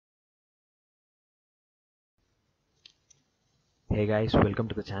Hey guys, welcome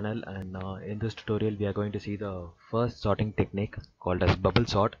to the channel, and in this tutorial we are going to see the first sorting technique called as bubble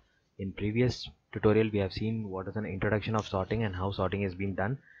sort. In previous tutorial we have seen what is an introduction of sorting and how sorting has been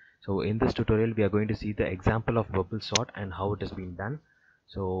done. So in this tutorial we are going to see the example of bubble sort and how it has been done.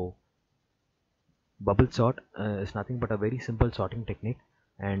 So bubble sort is nothing but a very simple sorting technique,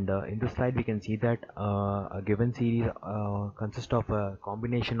 and in this slide we can see that a given series consists of a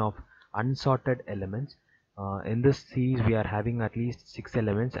combination of unsorted elements. In this series we are having at least 6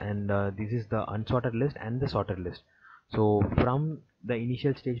 elements, and this is the unsorted list and the sorted list. So from the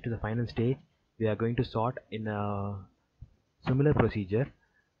initial stage to the final stage we are going to sort in a similar procedure.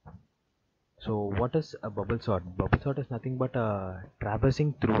 So what is a bubble sort? Bubble sort is nothing but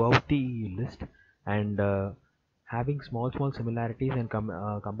traversing throughout the list, and having small similarities and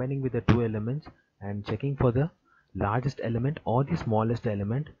combining with the two elements and checking for the largest element or the smallest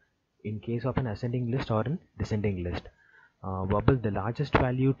element in case of an ascending list or an descending list. Bubble the largest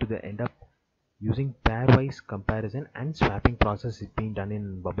value to the end up using pairwise comparison and swapping process is being done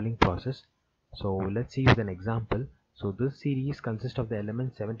in bubbling process. So let's see with an example. So this series consists of the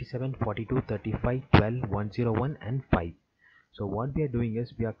elements 77, 42, 35, 12, 101 and 5. So what we are doing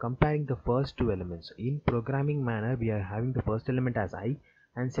is we are comparing the first two elements. In programming manner we are having the first element as I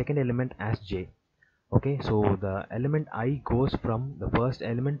and second element as j. Okay, so the element I goes from the first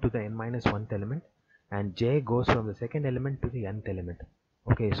element to the n minus 1th element, and j goes from the second element to the nth element.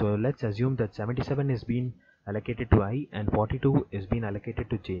 Okay, so let's assume that 77 is being allocated to I and 42 is being allocated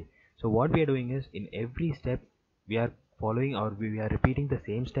to j. So what we are doing is in every step we are following, or we are repeating the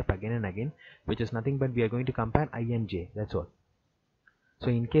same step again and again, which is nothing but we are going to compare I and j. That's all. So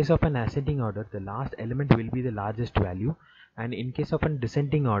in case of an ascending order, the last element will be the largest value, and in case of a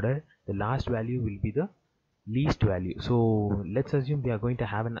descending order, the last value will be the least value. So let's assume we are going to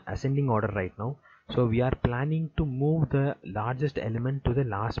have an ascending order right now. So we are planning to move the largest element to the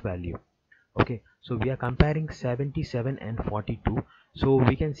last value. Okay, so we are comparing 77 and 42. So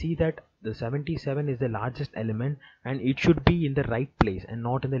we can see that the 77 is the largest element and it should be in the right place and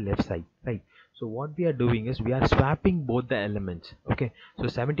not in the left side, right? So what we are doing is we are swapping both the elements. Okay, so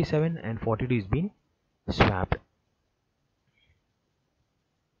 77 and 42 is being swapped.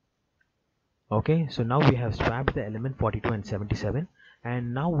 Okay, so now we have swapped the element 42 and 77,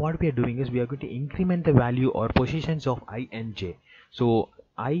 and now what we are doing is we are going to increment the value or positions of I and j. So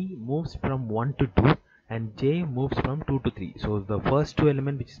I moves from 1 to 2 and j moves from 2 to 3. So the first two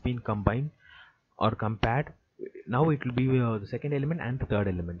elements which is being combined or compared, now it will be the second element and the third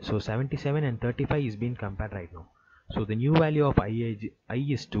element. So 77 and 35 is being compared right now. So the new value of I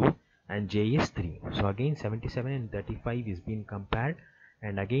is 2 and j is 3. So again 77 and 35 is being compared,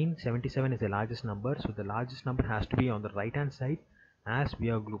 and again 77 is the largest number, so the largest number has to be on the right hand side as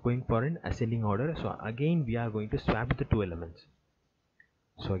we are going for an ascending order. So again we are going to swap the two elements.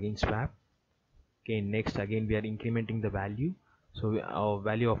 So again swap. Okay, next again we are incrementing the value. So our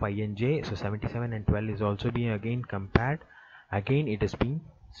value of I and j, so 77 and 12 is also being again compared. Again it is being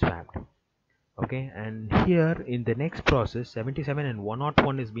swapped. Okay, and here in the next process 77 and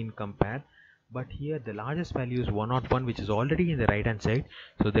 101 is being compared, but here the largest value is 101, which is already in the right hand side,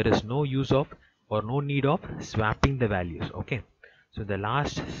 so there is no use of or no need of swapping the values. Okay, so the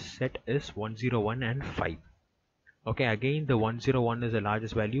last set is 101 and 5. Okay, again the 101 is the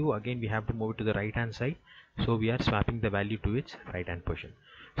largest value, again we have to move it to the right hand side, so we are swapping the value to its right hand position.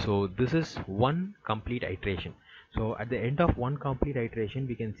 So this is one complete iteration. So at the end of one complete iteration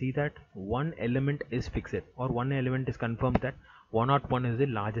we can see that one element is fixed, or one element is confirmed that 101 is the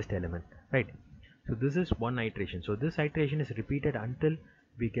largest element, right? So this is one iteration. So this iteration is repeated until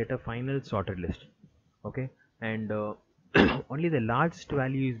we get a final sorted list. Okay, and only the largest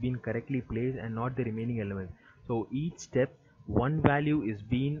value is being correctly placed and not the remaining element. So each step one value is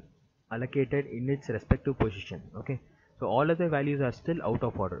being allocated in its respective position. Okay, so all other values are still out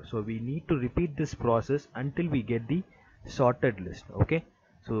of order, so we need to repeat this process until we get the sorted list. Okay,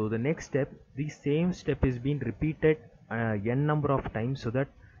 so the next step, the same step is being repeated n number of times so that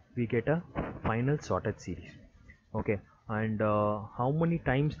we get a final sorted series. Okay, and how many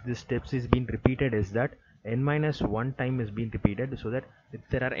times this steps is being repeated is that n minus 1 time is being repeated, so that if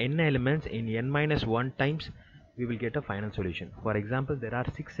there are n elements, in n minus 1 times we will get a final solution. For example, there are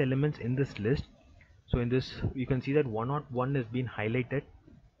 6 elements in this list, so in this you can see that 101 is being highlighted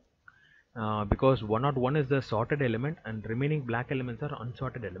because 101 is the sorted element and remaining black elements are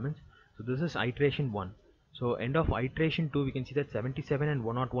unsorted elements. So this is iteration 1. So end of iteration 2 we can see that 77 and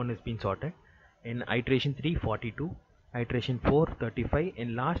 101 is being sorted. In iteration 3 42, iteration 4 35,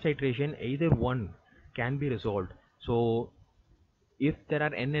 in last iteration either one can be resolved. So if there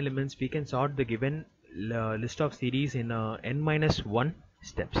are n elements we can sort the given list of series in n-1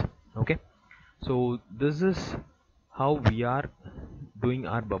 steps. Okay, so this is how we are doing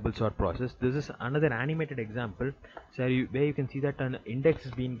our bubble sort process. This is another animated example, so where you can see that an index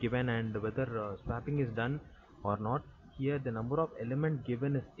is being given and whether swapping is done or not. Here the number of elements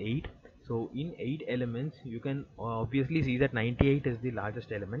given is 8. So in 8 elements you can obviously see that 98 is the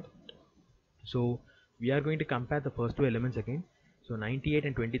largest element. So we are going to compare the first two elements again. So 98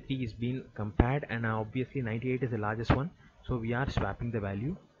 and 23 is being compared, and obviously 98 is the largest one, so we are swapping the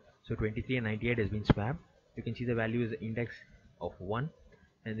value. So 23 and 98 has been swapped. You can see the value is the index of 1,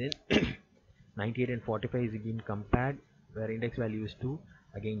 and then 98 and 45 is being compared, where index value is 2,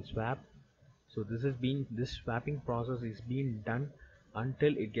 again swap. So this swapping process is being done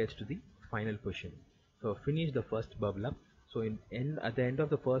until it gets to the final position. So finish the first bubble up. So at the end of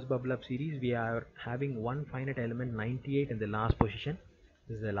the first bubble up series, we are having one finite element 98 in the last position.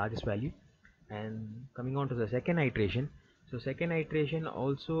 This is the largest value. And coming on to the second iteration, so second iteration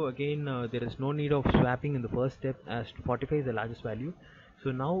also again there is no need of swapping in the first step, as 45 is the largest value.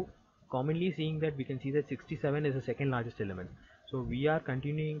 So now commonly seeing that we can see that 67 is the second largest element. So we are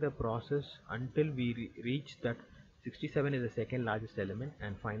continuing the process until we reach that 67 is the second largest element,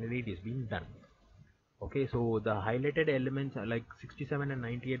 and finally it is being done. Okay, so the highlighted elements are like 67 and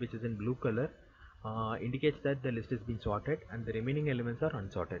 98, which is in blue color, indicates that the list has been sorted and the remaining elements are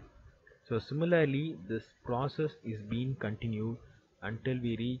unsorted. So similarly this process is being continued until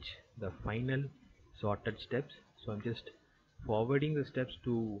we reach the final sorted steps. So I'm just forwarding the steps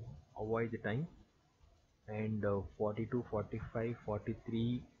to avoid the time. And 42, 45,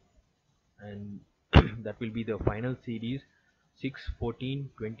 43, and that will be the final series: 6, 14,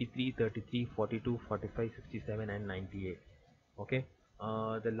 23, 33, 42, 45, 67 and 98. Okay,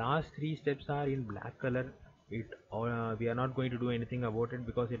 the last three steps are in black color. We are not going to do anything about it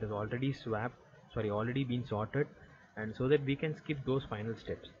because it is already already been sorted, and so that we can skip those final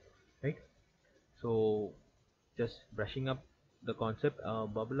steps, right? So just brushing up the concept,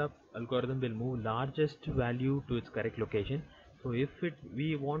 bubble up algorithm will move largest value to its correct location. So if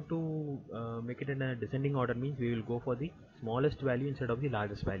we want to make it in a descending order, means we will go for the smallest value instead of the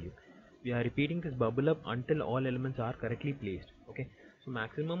largest value. We are repeating this bubble up until all elements are correctly placed. Okay, so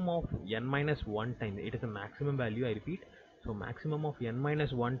maximum of n-1 times, it is a maximum value, I repeat. So maximum of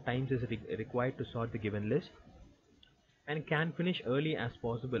n-1 times is required to sort the given list, and can finish early as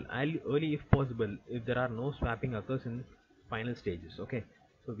possible, early if possible, if there are no swapping occurs in final stages. Okay,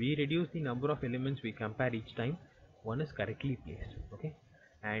 so we reduce the number of elements we compare each time one is correctly placed. Okay,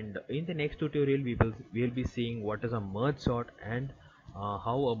 and in the next tutorial we will be seeing what is a merge sort, and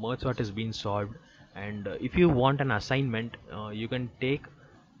how a merge sort is being solved. And if you want an assignment, you can take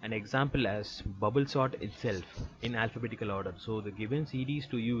an example as bubble sort itself in alphabetical order. So the given series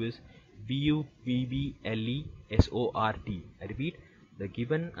to you is BUBBLESORT. I repeat, the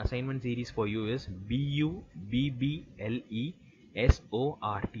given assignment series for you is BUBBLESORT.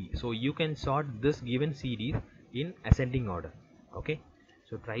 So you can sort this given series in ascending order. Okay,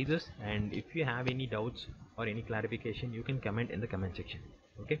 so try this, and if you have any doubts or any clarification, you can comment in the comment section.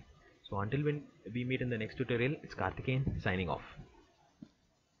 Okay, so until when we meet in the next tutorial, it's Karthikeyan signing off.